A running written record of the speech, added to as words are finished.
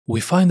We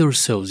find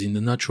ourselves in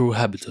the natural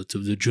habitat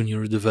of the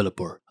junior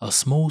developer, a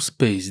small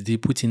space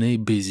deep within a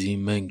busy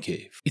man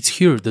cave. It's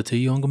here that a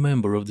young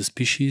member of the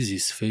species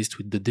is faced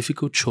with the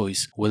difficult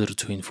choice whether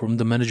to inform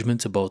the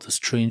management about a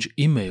strange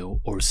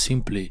email or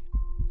simply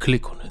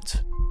click on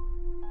it.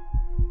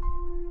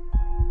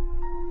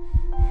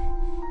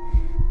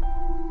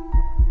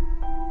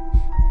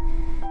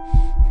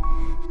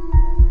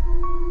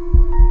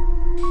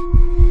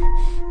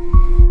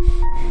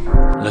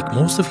 Like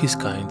most of his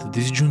kind,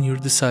 this junior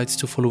decides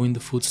to follow in the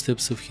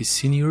footsteps of his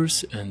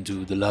seniors and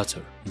do the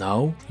latter.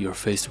 Now, you're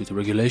faced with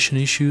regulation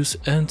issues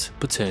and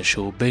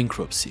potential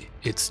bankruptcy.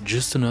 It's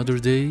just another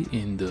day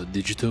in the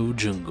digital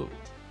jungle.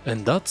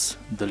 And that's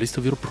the list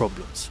of your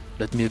problems.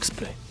 Let me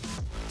explain.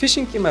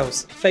 Phishing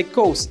emails, fake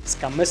calls,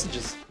 scam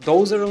messages,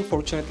 those are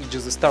unfortunately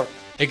just the start.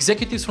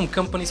 Executives from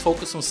companies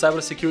focus on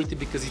cybersecurity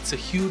because it's a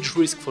huge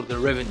risk for their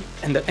revenue.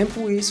 And the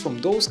employees from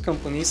those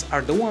companies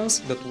are the ones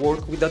that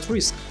work with that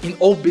risk. In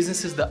all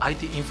businesses, the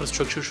IT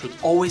infrastructure should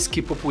always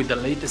keep up with the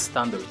latest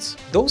standards.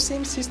 Those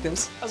same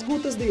systems, as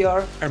good as they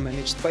are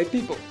managed by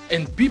people.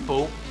 And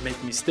people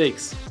make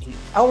mistakes. In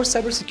our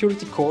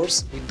cybersecurity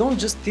course, we don't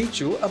just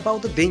teach you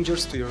about the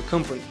dangers to your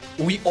company.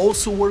 We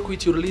also work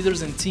with your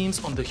leaders and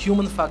teams on the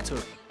human factor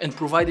and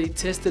provide a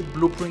tested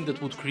blueprint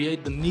that would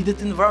create the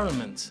needed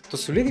environment to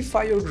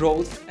solidify your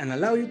growth and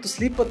allow you to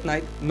sleep at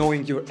night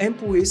knowing your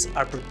employees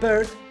are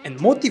prepared and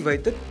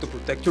motivated to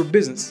protect your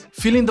business.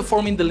 Fill in the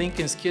form in the link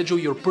and schedule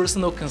your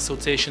personal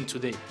consultation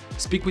today.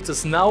 Speak with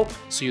us now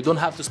so you don't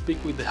have to speak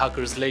with the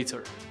hackers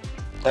later.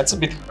 That's a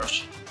bit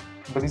harsh,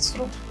 but it's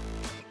true.